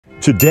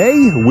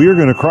Today, we're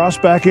going to cross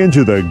back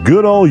into the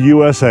good old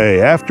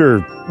USA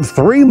after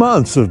 3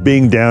 months of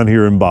being down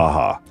here in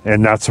Baja.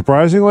 And not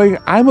surprisingly,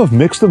 I'm of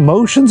mixed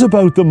emotions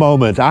about the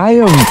moment.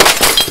 No,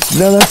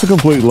 that's a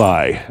complete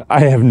lie.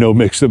 I have no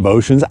mixed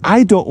emotions.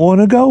 I don't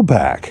want to go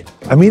back.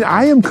 I mean,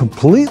 I am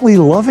completely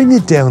loving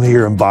it down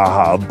here in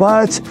Baja,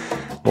 but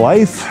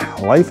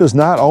life is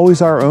not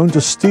always our own to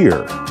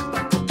steer.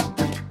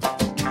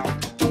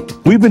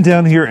 We've been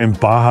down here in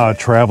Baja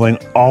traveling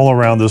all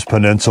around this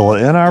peninsula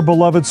in our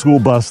beloved school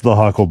bus, the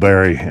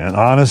Huckleberry, and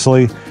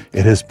honestly,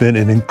 it has been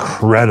an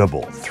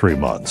incredible 3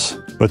 months.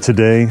 But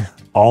today,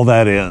 all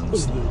that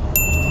ends.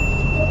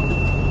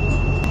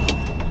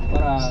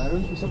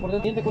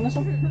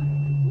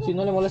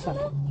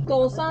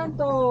 Todo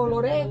Santo,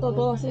 Loreto,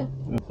 todo así.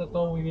 Está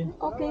todo muy bien.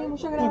 Ok,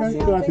 muchas gracias.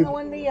 Tenga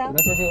buen día.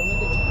 Gracias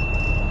igualmente.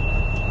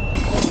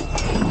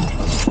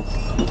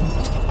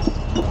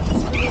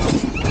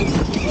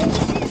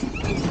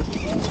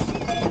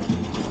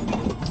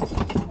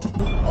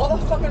 All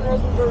the fucking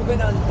roads we've ever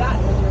been on, that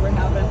has never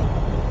happened.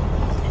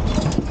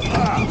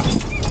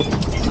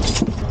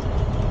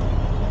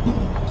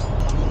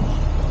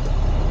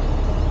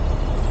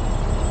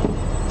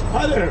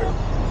 Hi there.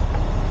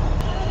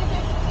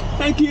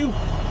 Thank you.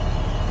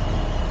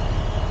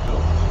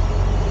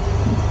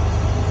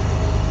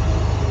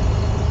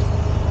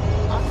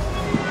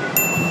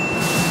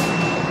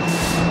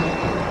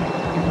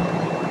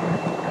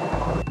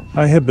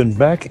 I have been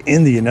back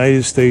in the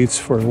United States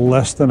for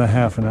less than a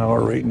half an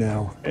hour right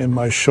now, and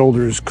my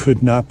shoulders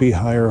could not be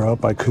higher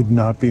up. I could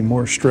not be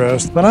more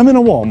stressed. But I'm in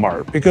a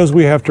Walmart because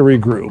we have to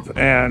regroup,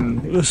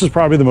 and this is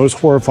probably the most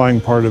horrifying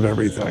part of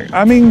everything.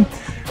 I mean,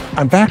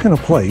 I'm back in a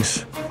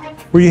place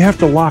where you have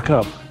to lock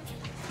up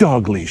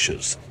dog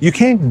leashes. You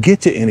can't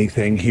get to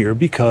anything here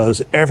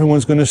because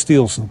everyone's going to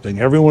steal something.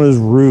 Everyone is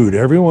rude.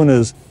 I don't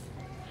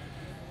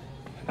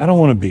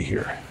want to be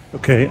here.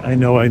 Okay, I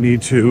know I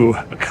need to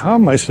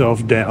calm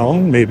myself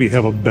down, maybe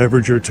have a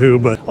beverage or two,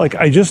 but like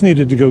I just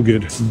needed to go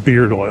get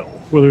beard oil.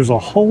 Well, there's a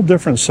whole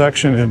different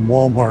section in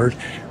Walmart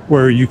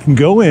where you can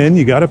go in,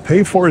 you got to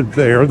pay for it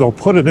there. They'll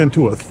put it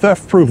into a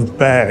theft-proof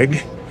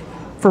bag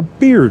for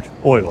beard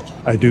oil.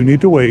 I do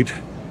need to wait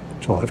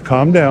till I've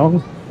calmed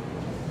down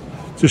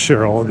to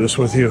share all of this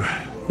with you.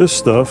 This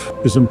stuff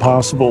is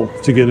impossible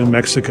to get in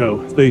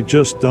Mexico. They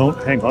just don't,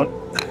 hang on.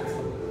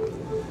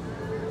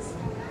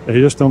 They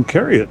just don't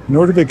carry it,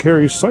 nor do they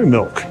carry soy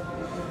milk.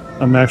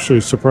 I'm actually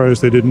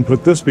surprised they didn't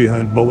put this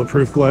behind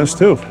bulletproof glass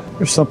too.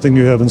 There's something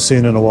you haven't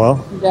seen in a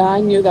while. Yeah,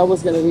 I knew that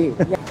was gonna be.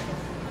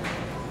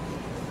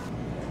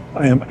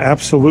 I am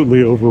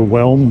absolutely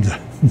overwhelmed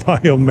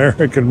by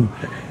American,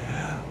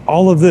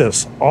 all of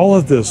this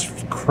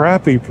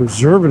crappy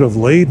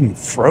preservative-laden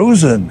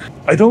frozen.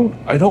 I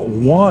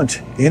don't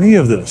want any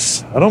of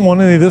this. I don't want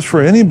any of this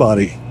for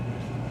anybody.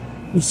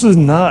 This is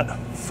not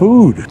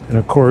food. And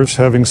of course,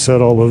 having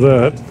said all of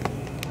that,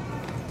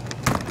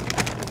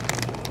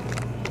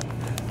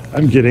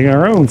 I'm getting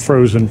our own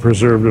frozen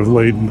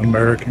preservative-laden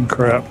American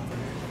crap.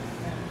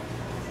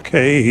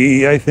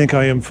 Okay, I think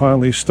I am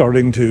finally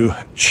starting to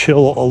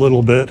chill a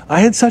little bit.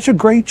 I had such a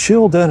great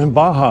chill down in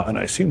Baja and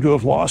I seem to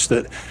have lost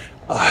it.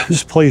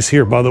 This place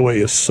here, by the way,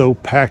 is so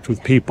packed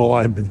with people.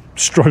 I've been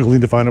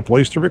struggling to find a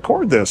place to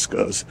record this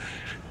because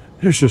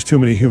there's just too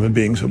many human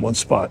beings in one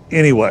spot.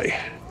 Anyway,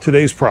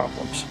 today's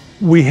problems.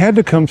 We had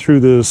to come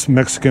through this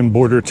Mexican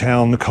border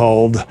town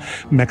called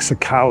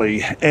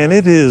Mexicali, and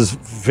it is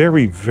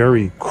very,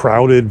 very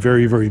crowded,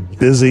 very, very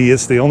busy.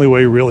 It's the only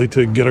way really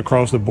to get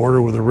across the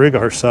border with a rig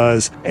our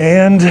size.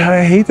 And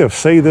I hate to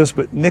say this,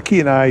 but Nikki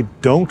and I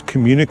don't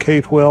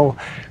communicate well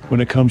when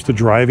it comes to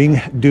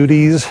driving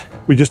duties.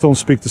 We just don't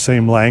speak the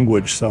same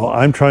language. So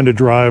I'm trying to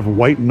drive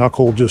white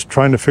knuckle, just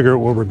trying to figure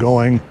out where we're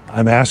going.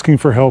 I'm asking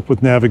for help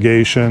with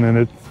navigation,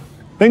 and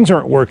things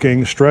aren't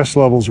working. Stress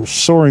levels are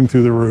soaring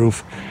through the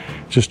roof.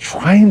 Just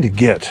trying to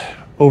get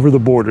over the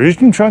border,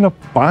 even trying to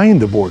find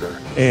the border.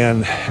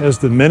 And as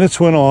the minutes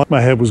went on,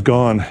 my head was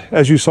gone.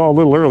 As you saw a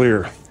little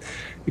earlier,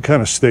 it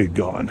kind of stayed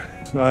gone.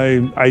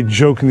 I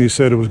jokingly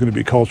said it was going to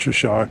be culture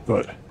shock,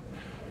 but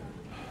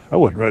I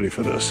wasn't ready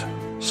for this.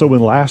 So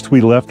when last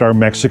we left our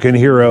Mexican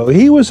hero,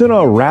 he was in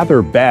a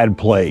rather bad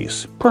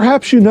place.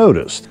 Perhaps you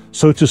noticed.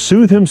 So to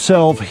soothe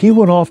himself, he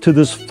went off to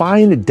this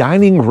fine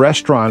dining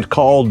restaurant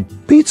called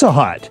Pizza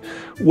Hut,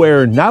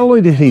 where not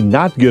only did he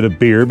not get a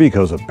beer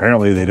because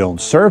apparently they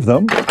don't serve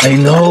them. I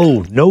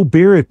know, no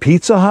beer at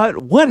Pizza Hut?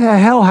 What the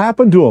hell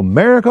happened to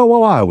America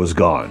while I was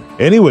gone?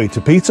 Anyway, to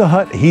Pizza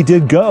Hut he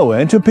did go,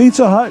 and to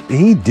Pizza Hut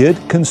he did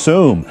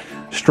consume.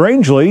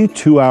 Strangely,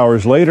 2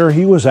 hours later,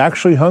 he was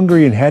actually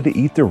hungry and had to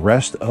eat the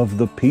rest of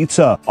the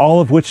pizza, all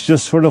of which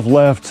just sort of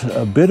left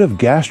a bit of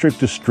gastric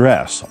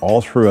distress all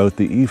throughout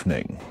the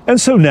evening.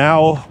 And so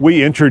now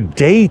we enter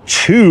day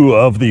 2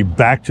 of the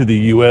Back to the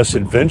US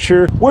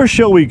adventure. Where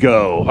shall we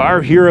go?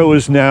 Our hero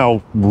is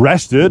now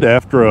rested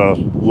after a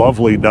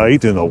lovely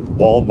night in a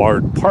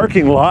Walmart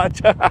parking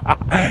lot.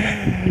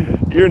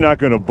 You're not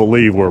going to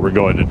believe where we're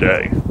going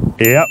today.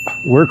 Yep,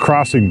 we're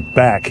crossing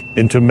back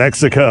into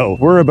Mexico.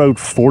 We're about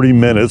 40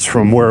 minutes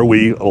from where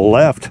we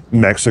left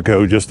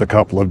Mexico just a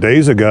couple of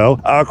days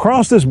ago.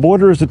 Across this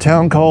border is a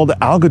town called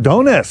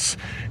Algodones,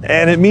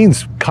 and it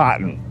means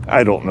cotton.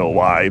 I don't know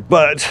why,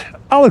 but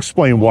I'll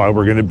explain why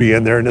we're going to be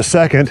in there in a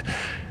second.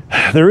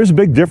 There is a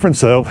big difference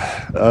though.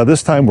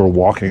 This time we're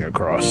walking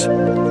across.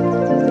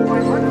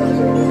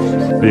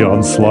 The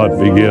onslaught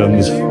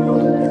begins.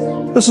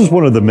 This is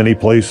one of the many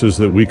places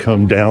that we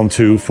come down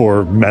to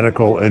for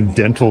medical and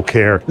dental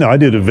care. Now, I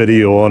did a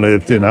video on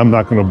it, and I'm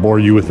not going to bore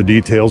you with the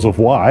details of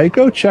why.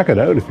 Go check it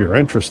out if you're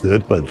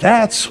interested. But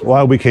that's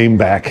why we came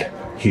back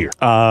here.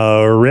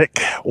 Rick,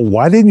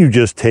 why didn't you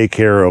just take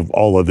care of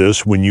all of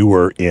this when you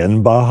were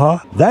in Baja?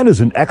 That is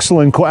an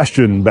excellent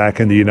question back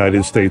in the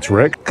United States,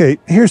 Rick. Okay,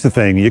 here's the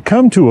thing. You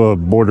come to a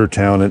border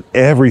town and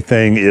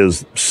everything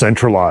is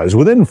centralized.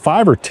 Within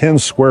 5 or 10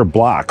 square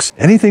blocks,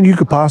 anything you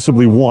could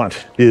possibly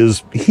want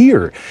is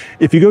here.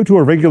 If you go to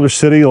a regular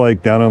city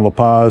like down in La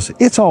Paz,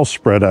 it's all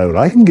spread out.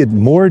 I can get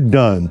more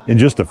done in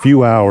just a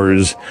few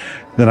hours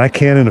than I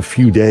can in a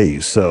few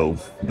days. So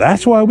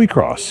that's why we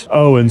cross.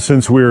 Oh, and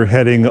since we're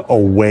heading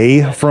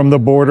away from the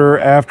border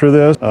after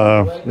this,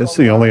 it's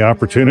the only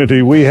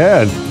opportunity we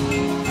had.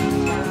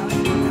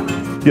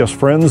 Yes,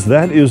 friends,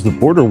 that is the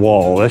border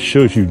wall. That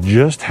shows you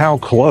just how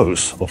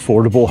close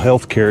affordable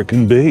health care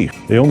can be.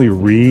 The only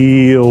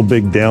real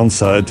big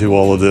downside to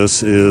all of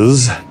this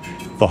is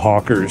the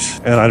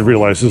hawkers. And I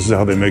realize this is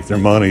how they make their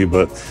money,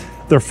 but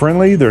they're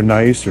friendly, they're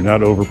nice, they're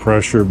not over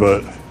pressure,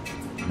 but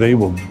they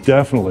will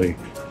definitely.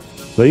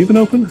 They even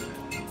open?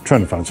 I'm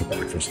trying to find some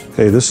breakfast.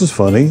 Hey, this is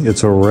funny.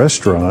 It's a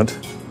restaurant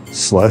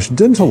slash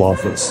dental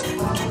office.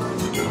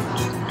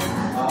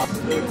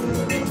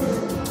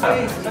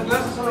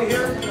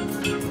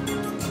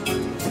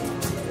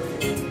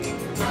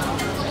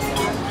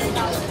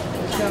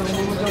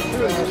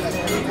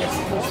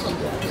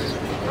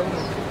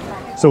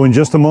 So in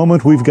just a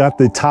moment, we've got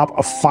the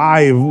top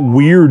 5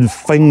 weird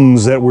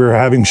things that we're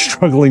having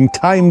struggling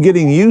time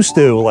getting used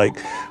to, like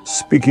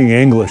speaking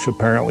English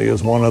apparently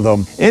is one of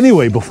them.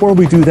 Anyway, before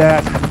we do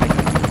that,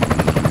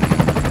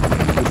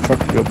 this truck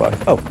to go by.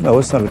 Oh, no,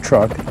 it's not a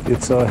truck,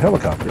 it's a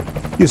helicopter.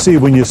 You see,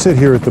 when you sit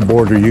here at the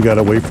border, you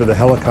gotta wait for the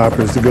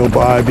helicopters to go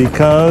by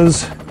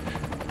because,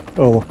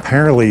 oh,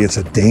 apparently it's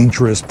a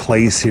dangerous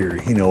place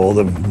here. You know, all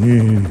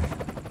the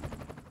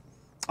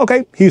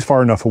Okay, he's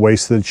far enough away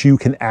so that you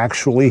can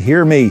actually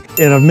hear me.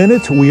 In a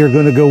minute, we are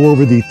going to go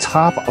over the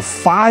top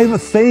 5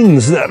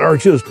 things that are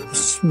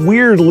just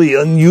weirdly,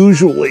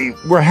 unusually,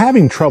 we're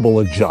having trouble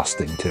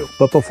adjusting to.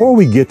 But before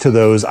we get to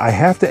those, I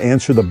have to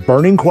answer the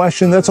burning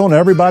question that's on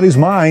everybody's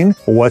mind.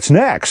 What's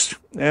next?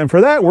 And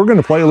for that, we're going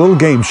to play a little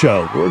game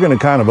show. We're going to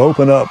kind of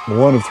open up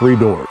one of 3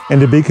 doors.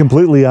 And to be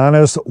completely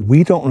honest,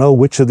 we don't know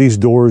which of these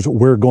doors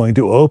we're going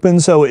to open.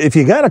 So if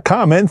you got a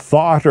comment,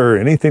 thought, or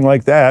anything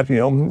like that, you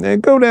know,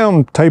 go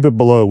down, type it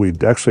below.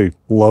 We'd actually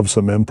love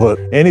some input.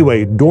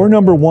 Anyway, door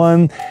number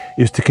 1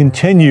 is to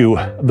continue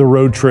the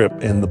road trip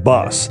in the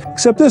bus.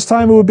 Except this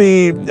time it would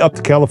be up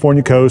the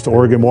California coast,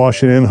 Oregon,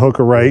 Washington, hook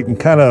a right, and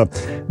kind of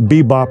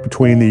bebop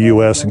between the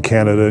US and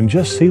Canada and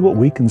just see what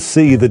we can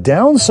see. The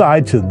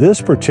downside to this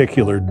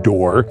particular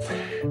door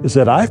is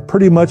that I've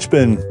pretty much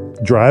been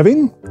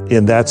driving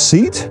in that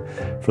seat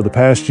for the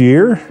past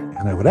year,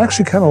 and I would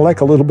actually kind of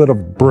like a little bit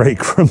of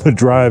break from the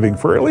driving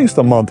for at least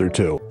a month or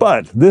 2.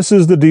 But this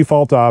is the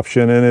default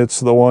option, and it's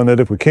the one that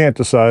if we can't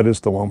decide, it's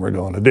the one we're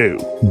going to do.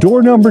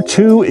 Door number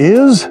 2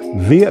 is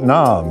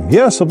Vietnam.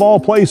 Yes, of all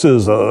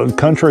places, a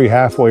country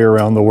halfway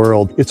around the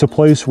world. It's a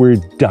place we're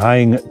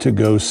dying to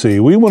go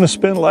see. We want to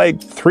spend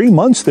like 3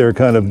 months there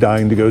kind of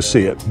dying to go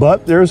see it.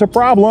 But there's a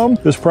problem.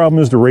 This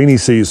problem is the rainy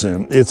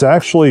season. It's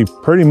actually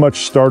pretty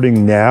much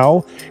starting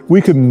now.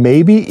 We could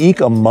maybe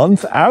eke a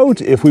month out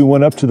if we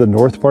went up to the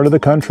north part of the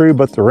country,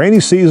 but the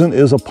rainy season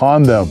is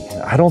upon them.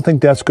 I don't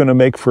think that's going to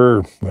make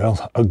for,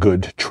 well, a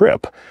good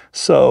trip.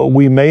 So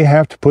we may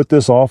have to put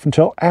this off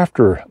until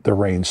after the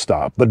rain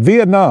stop. But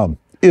Vietnam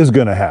is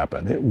going to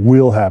happen. It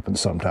will happen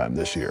sometime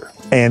this year.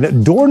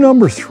 And door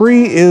number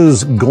 3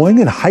 is going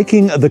and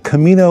hiking the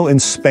Camino in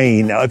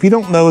Spain. Now, if you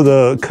don't know,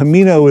 the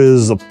Camino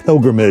is a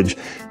pilgrimage.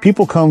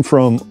 People come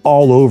from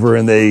all over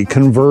and they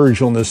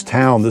converge on this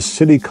town, this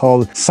city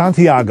called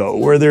Santiago,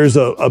 where there's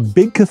a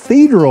big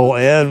cathedral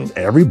and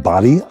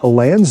everybody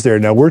lands there.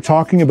 Now, we're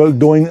talking about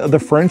doing the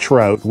French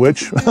route,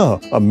 which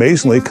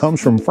amazingly comes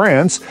from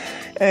France,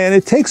 and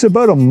it takes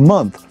about a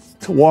month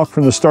to walk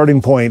from the starting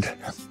point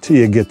till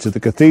you get to the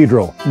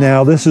cathedral.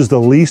 Now, this is the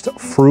least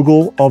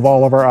frugal of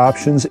all of our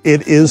options.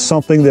 It is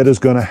something that is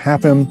going to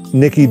happen.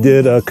 Nikki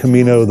did a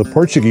Camino, the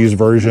Portuguese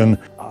version,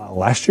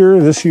 last year,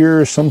 this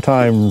year,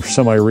 sometime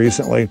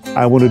semi-recently.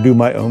 I want to do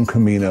my own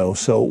Camino.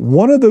 So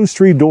one of those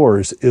 3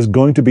 doors is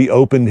going to be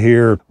opened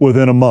here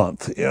within a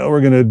month. You know,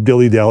 we're going to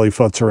dilly-dally,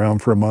 futz around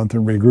for a month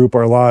and regroup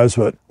our lives,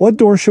 but what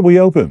door should we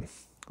open?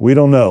 We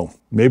don't know.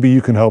 Maybe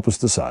you can help us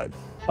decide.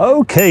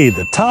 Okay,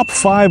 the top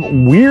 5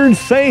 weird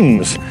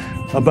things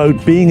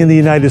about being in the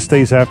United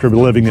States after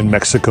living in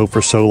Mexico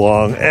for so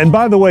long. And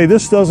by the way,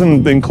 this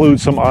doesn't include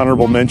some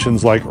honorable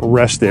mentions like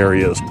rest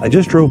areas. I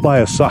just drove by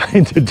a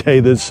sign today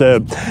that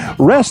said,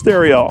 rest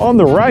area on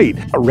the right.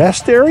 A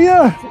rest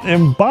area?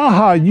 In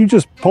Baja, you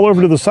just pull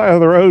over to the side of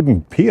the road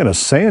and pee in a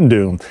sand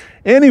dune.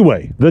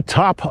 Anyway, the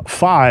top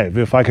 5,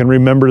 if I can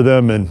remember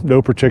them in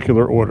no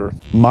particular order.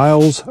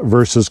 Miles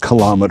versus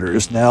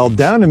kilometers. Now,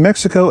 down in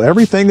Mexico,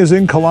 everything is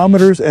in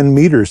kilometers and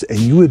meters, and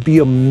you would be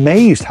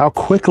amazed how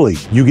quickly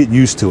you get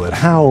used to it,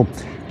 how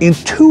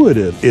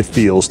intuitive it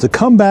feels to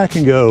come back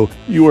and go,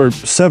 you are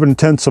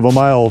 7/10 of a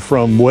mile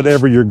from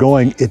whatever you're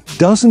going. It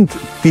doesn't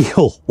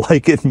feel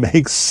like it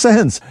makes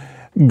sense.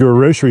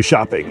 Grocery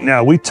shopping.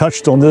 Now, we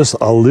touched on this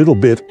a little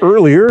bit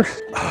earlier,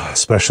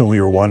 especially when we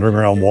were wandering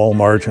around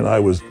Walmart and I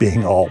was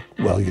being all,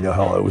 well, you know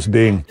how I was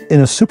being. In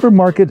a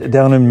supermarket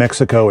down in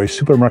Mexico, a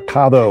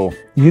supermercado,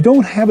 you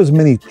don't have as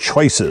many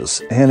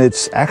choices, and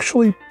it's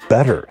actually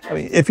better. I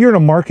mean, if you're in a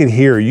market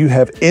here, you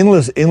have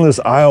endless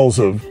aisles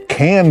of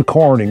canned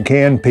corn and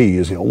canned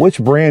peas. You know, which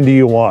brand do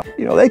you want?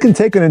 You know, they can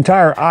take an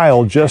entire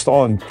aisle just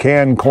on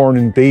canned corn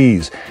and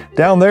peas.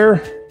 Down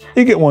there,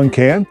 you get one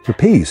can for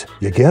peas.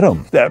 You get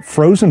them. That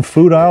frozen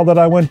food aisle that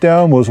I went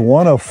down was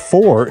one of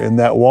 4 in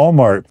that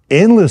Walmart.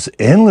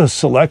 Endless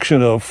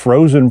selection of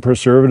frozen,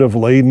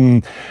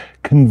 preservative-laden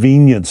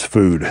convenience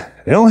food.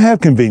 They don't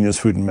have convenience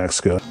food in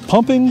Mexico.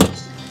 Pumping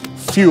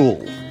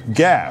fuel,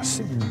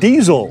 gas,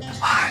 diesel.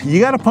 You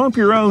got to pump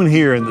your own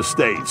here in the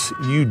States.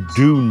 You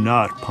do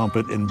not pump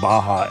it in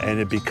Baja, and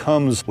it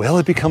becomes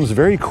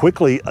very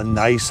quickly a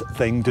nice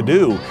thing to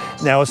do.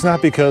 Now, it's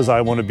not because I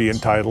want to be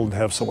entitled to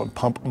have someone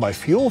pump my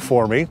fuel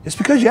for me. It's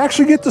because you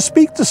actually get to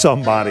speak to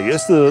somebody.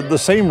 It's the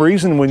same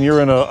reason when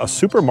you're in a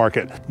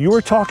supermarket. You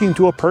are talking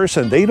to a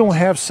person. They don't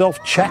have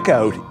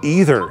self-checkout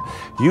either.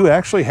 You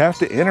actually have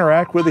to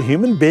interact with a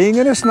human being,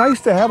 and it's nice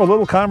to have a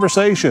little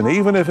conversation,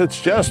 even if it's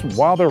just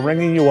while they're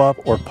ringing you up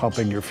or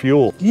pumping your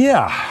fuel.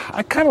 Yeah,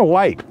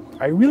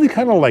 I really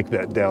kind of like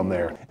that down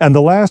there. And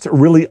the last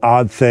really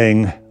odd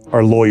thing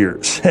are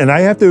lawyers. And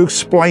I have to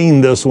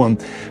explain this one.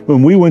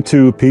 When we went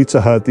to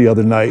Pizza Hut the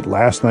other night,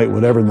 last night,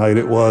 whatever night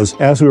it was,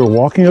 as we were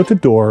walking out the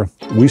door,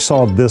 we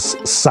saw this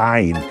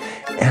sign.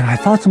 And I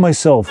thought to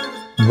myself,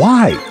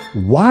 why?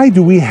 Why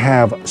do we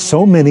have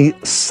so many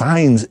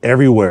signs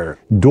everywhere?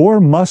 Door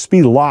must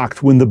be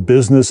locked when the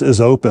business is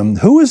open.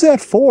 Who is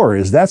that for?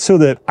 Is that so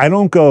that I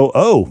don't go,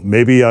 oh,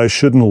 maybe I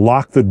shouldn't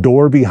lock the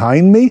door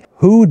behind me?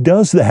 Who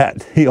does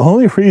that? The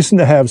only reason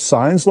to have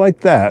signs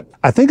like that,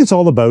 I think it's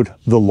all about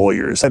the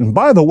lawyers. And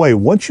by the way,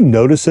 once you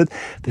notice it,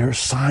 there are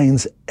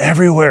signs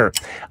everywhere.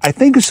 I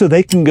think it's so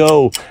they can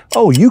go,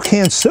 oh, you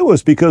can't sue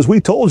us because we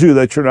told you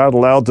that you're not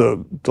allowed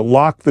to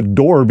lock the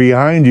door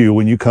behind you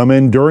when you come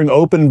in during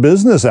open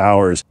business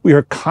hours. We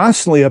are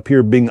constantly up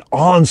here being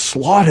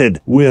onslaughted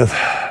with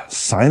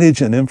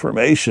signage and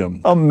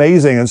information.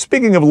 Amazing. And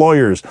speaking of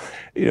lawyers,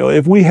 you know,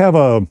 if we have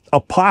a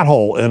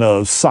pothole in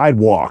a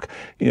sidewalk,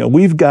 you know,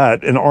 we've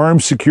got an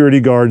armed security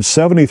guard,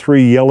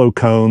 73 yellow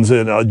cones,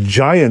 and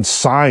giant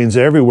signs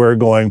everywhere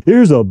going,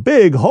 here's a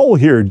big hole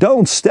here,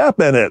 don't step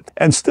in it.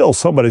 And still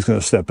somebody's going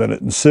to step in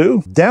it and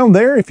sue. Down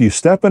there, if you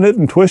step in it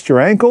and twist your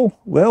ankle,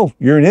 well,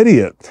 you're an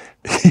idiot.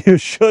 You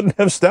shouldn't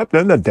have stepped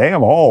in the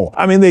damn hole.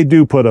 I mean, they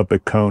do put up a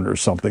cone or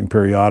something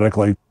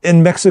periodically.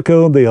 In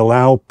Mexico, they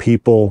allow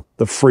people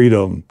the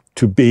freedom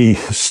to be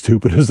as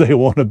stupid as they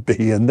want to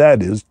be, and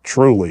that is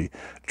truly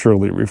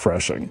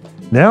refreshing.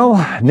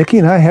 Now, Nikki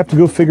and I have to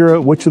go figure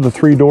out which of the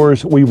 3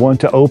 doors we want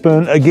to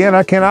open. Again,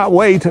 I cannot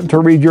wait to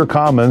read your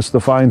comments to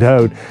find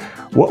out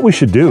what we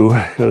should do,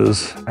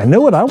 because I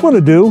know what I want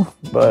to do,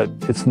 but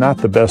it's not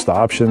the best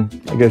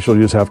option. I guess you'll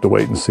just have to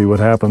wait and see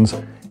what happens.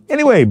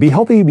 Anyway, be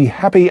healthy, be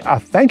happy.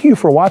 Thank you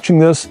for watching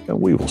this,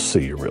 and we will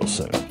see you real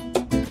soon.